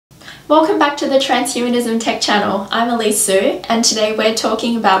Welcome back to the Transhumanism Tech channel. I'm Alyse Sue, and today we're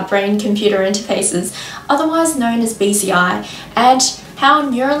talking about brain-computer interfaces, otherwise known as BCI, and how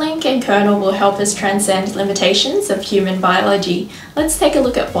Neuralink and Kernel will help us transcend limitations of human biology. Let's take a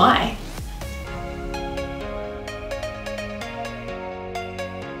look at why.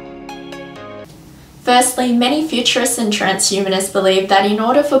 Firstly, many futurists and transhumanists believe that in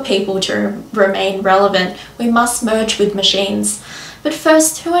order for people to remain relevant, we must merge with machines. But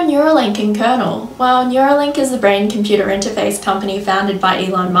first, who are Neuralink and Kernel? Well, Neuralink is a brain-computer interface company founded by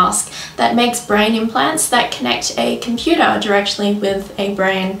Elon Musk that makes brain implants that connect a computer directly with a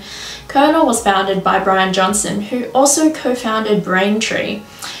brain. Kernel was founded by Brian Johnson, who also co-founded Braintree.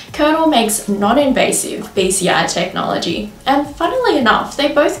 Kernel makes non-invasive BCI technology, and funnily enough,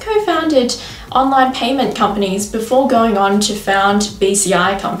 they both co-founded online payment companies before going on to found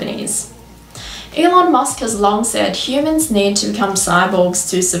BCI companies. Elon Musk has long said humans need to become cyborgs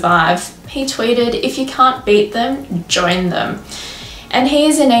to survive. He tweeted, "If you can't beat them, join them." And he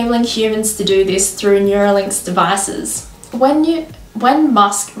is enabling humans to do this through Neuralink's devices. When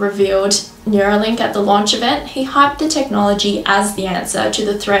Musk revealed Neuralink at the launch event, he hyped the technology as the answer to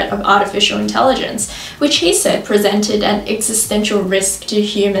the threat of artificial intelligence, which he said presented an existential risk to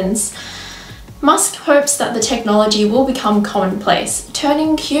humans. Musk hopes that the technology will become commonplace,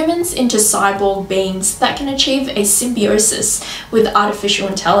 turning humans into cyborg beings that can achieve a symbiosis with artificial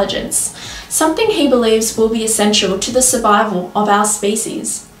intelligence, something he believes will be essential to the survival of our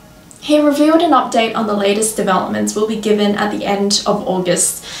species. He revealed an update on the latest developments will be given at the end of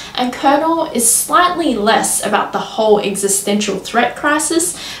August, and Kernel is slightly less about the whole existential threat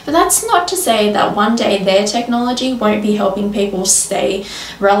crisis, but that's not to say that one day their technology won't be helping people stay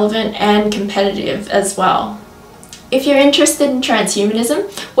relevant and competitive as well. If you're interested in transhumanism,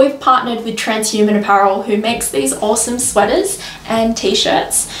 we've partnered with Transhuman Apparel, who makes these awesome sweaters and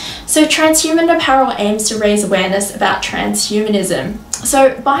t-shirts. So Transhuman Apparel aims to raise awareness about transhumanism.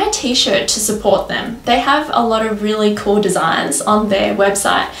 So buy a t-shirt to support them. They have a lot of really cool designs on their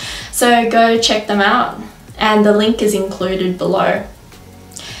website, so go check them out, and the link is included below.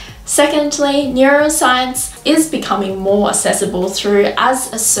 Secondly, neuroscience is becoming more accessible through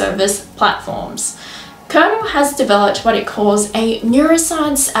as-a-service platforms. Kernel has developed what it calls a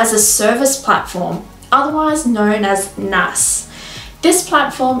Neuroscience as a Service platform, otherwise known as NaaS. This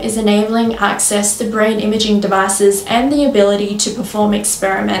platform is enabling access to brain imaging devices and the ability to perform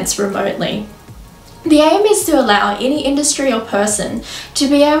experiments remotely. The aim is to allow any industry or person to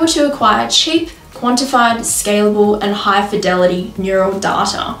be able to acquire cheap, quantified, scalable, and high-fidelity neural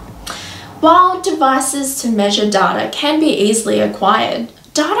data. While devices to measure data can be easily acquired,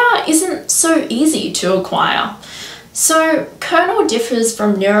 data isn't so easy to acquire. So Kernel differs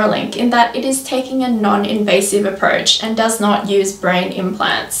from Neuralink in that it is taking a non-invasive approach and does not use brain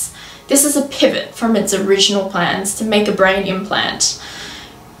implants. This is a pivot from its original plans to make a brain implant.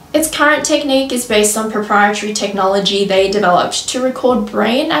 Its current technique is based on proprietary technology they developed to record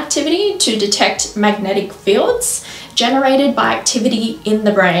brain activity to detect magnetic fields generated by activity in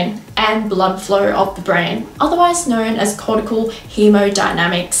the brain and blood flow of the brain, otherwise known as cortical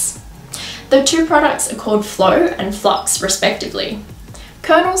hemodynamics. The two products are called Flow and Flux, respectively.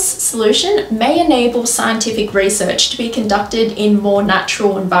 Kernel's solution may enable scientific research to be conducted in more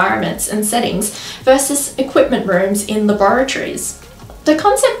natural environments and settings versus equipment rooms in laboratories. The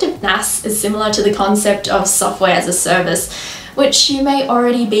concept of NaaS is similar to the concept of software as a service, which you may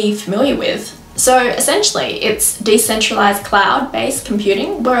already be familiar with. So essentially, it's decentralized cloud-based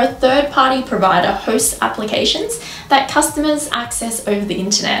computing where a third-party provider hosts applications that customers access over the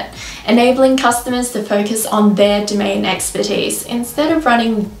internet, enabling customers to focus on their domain expertise instead of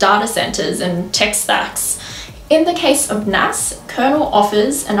running data centers and tech stacks. In the case of NaaS, Kernel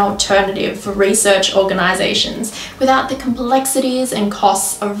offers an alternative for research organizations without the complexities and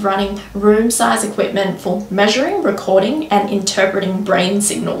costs of running room-size equipment for measuring, recording, and interpreting brain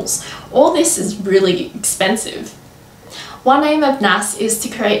signals. All this is really expensive. One aim of NaaS is to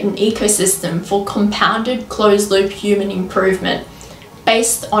create an ecosystem for compounded closed-loop human improvement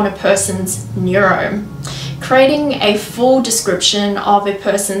based on a person's neurome, creating a full description of a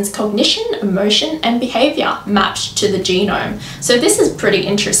person's cognition, emotion, and behaviour mapped to the genome. So this is pretty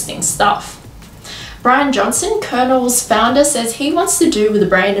interesting stuff. Brian Johnson, Kernel's founder, says he wants to do with the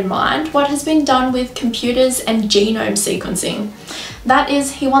brain in mind what has been done with computers and genome sequencing. That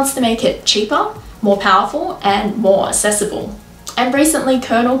is, he wants to make it cheaper, more powerful, and more accessible. And recently,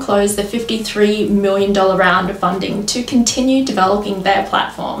 Kernel closed the $53 million round of funding to continue developing their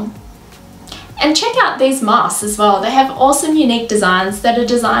platform. And check out these masks as well. They have awesome, unique designs that are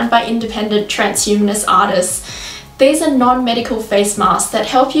designed by independent transhumanist artists. These are non-medical face masks that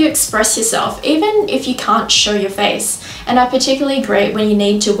help you express yourself even if you can't show your face, and are particularly great when you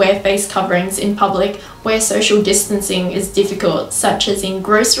need to wear face coverings in public where social distancing is difficult, such as in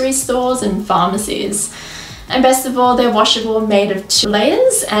grocery stores and pharmacies. And best of all, they're washable, made of 2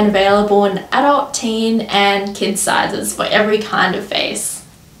 layers, and available in adult, teen, and kid sizes for every kind of face.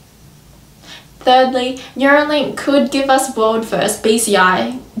 Thirdly, Neuralink could give us world-first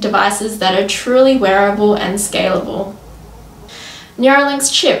BCI devices that are truly wearable and scalable. Neuralink's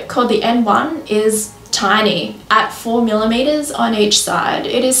chip, called the N1, is tiny, at 4mm on each side.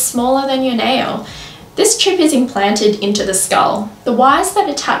 It is smaller than your nail. This chip is implanted into the skull. The wires that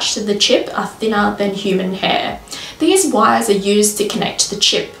attach to the chip are thinner than human hair. These wires are used to connect the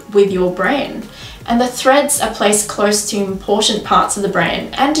chip with your brain, and the threads are placed close to important parts of the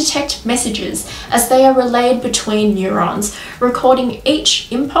brain and detect messages as they are relayed between neurons, recording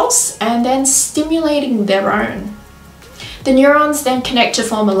each impulse and then stimulating their own. The neurons then connect to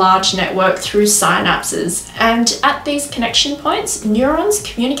form a large network through synapses, and at these connection points, neurons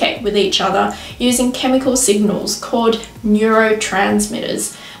communicate with each other using chemical signals called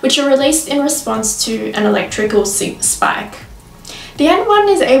neurotransmitters, which are released in response to an electrical spike. The N1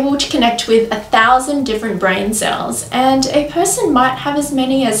 is able to connect with 1,000 different brain cells, and a person might have as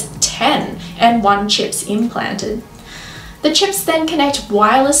many as 10 N1 chips implanted. The chips then connect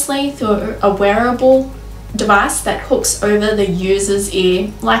wirelessly through a wearable device that hooks over the user's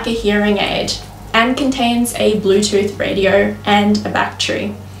ear like a hearing aid and contains a Bluetooth radio and a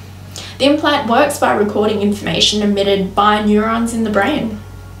battery. The implant works by recording information emitted by neurons in the brain.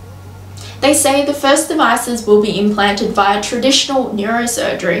 They say the first devices will be implanted via traditional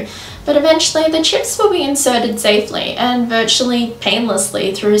neurosurgery, but eventually the chips will be inserted safely and virtually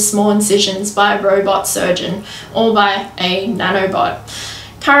painlessly through small incisions by a robot surgeon or by a nanobot.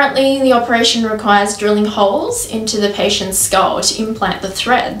 Currently, the operation requires drilling holes into the patient's skull to implant the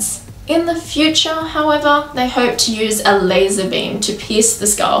threads. In the future, however, they hope to use a laser beam to pierce the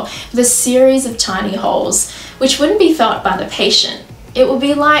skull with a series of tiny holes, which wouldn't be felt by the patient. It would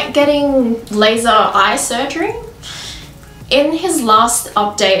be like getting laser eye surgery. In his last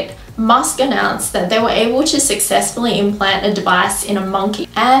update, Musk announced that they were able to successfully implant a device in a monkey,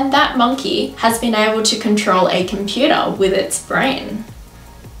 and that monkey has been able to control a computer with its brain.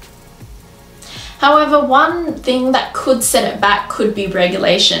 However, one thing that could set it back could be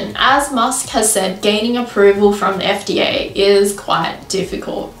regulation. As Musk has said, gaining approval from the FDA is quite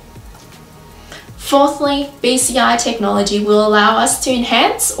difficult. Fourthly, BCI technology will allow us to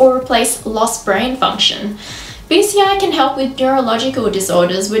enhance or replace lost brain function. BCI can help with neurological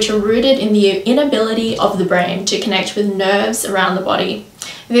disorders which are rooted in the inability of the brain to connect with nerves around the body.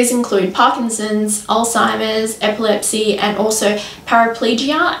 These include Parkinson's, Alzheimer's, epilepsy, and also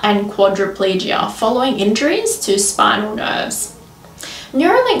paraplegia and quadriplegia following injuries to spinal nerves.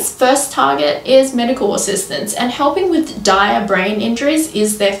 Neuralink's first target is medical assistance, and helping with dire brain injuries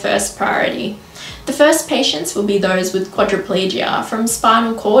is their first priority. The first patients will be those with quadriplegia from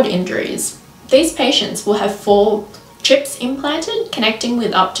spinal cord injuries. These patients will have 4 chips implanted, connecting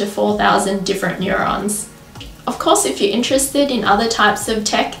with up to 4,000 different neurons. Of course, if you're interested in other types of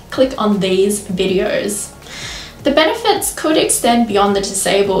tech, click on these videos. The benefits could extend beyond the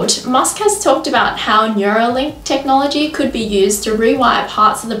disabled. Musk has talked about how Neuralink technology could be used to rewire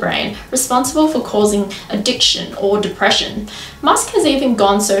parts of the brain responsible for causing addiction or depression. Musk has even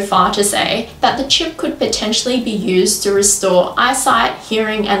gone so far to say that the chip could potentially be used to restore eyesight,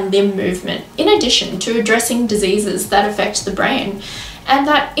 hearing, and limb movement, in addition to addressing diseases that affect the brain, and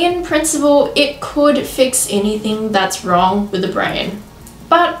that in principle it could fix anything that's wrong with the brain.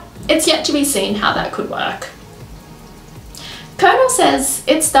 But it's yet to be seen how that could work. Kernal says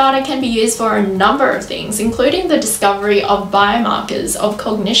its data can be used for a number of things, including the discovery of biomarkers of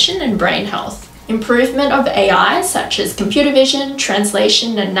cognition and brain health, improvement of AI such as computer vision,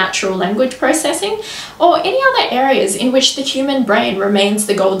 translation, and natural language processing, or any other areas in which the human brain remains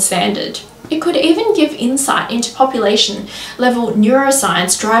the gold standard. It could even give insight into population-level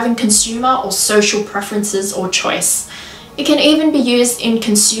neuroscience driving consumer or social preferences or choice. It can even be used in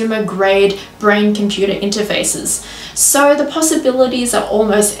consumer-grade brain-computer interfaces, so the possibilities are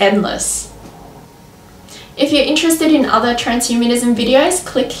almost endless. If you're interested in other transhumanism videos,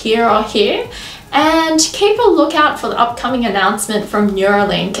 click here or here, and keep a lookout for the upcoming announcement from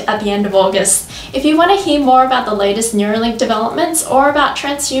Neuralink at the end of August. If you want to hear more about the latest Neuralink developments or about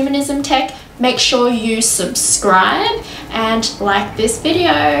Transhumanism Tech, make sure you subscribe and like this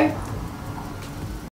video.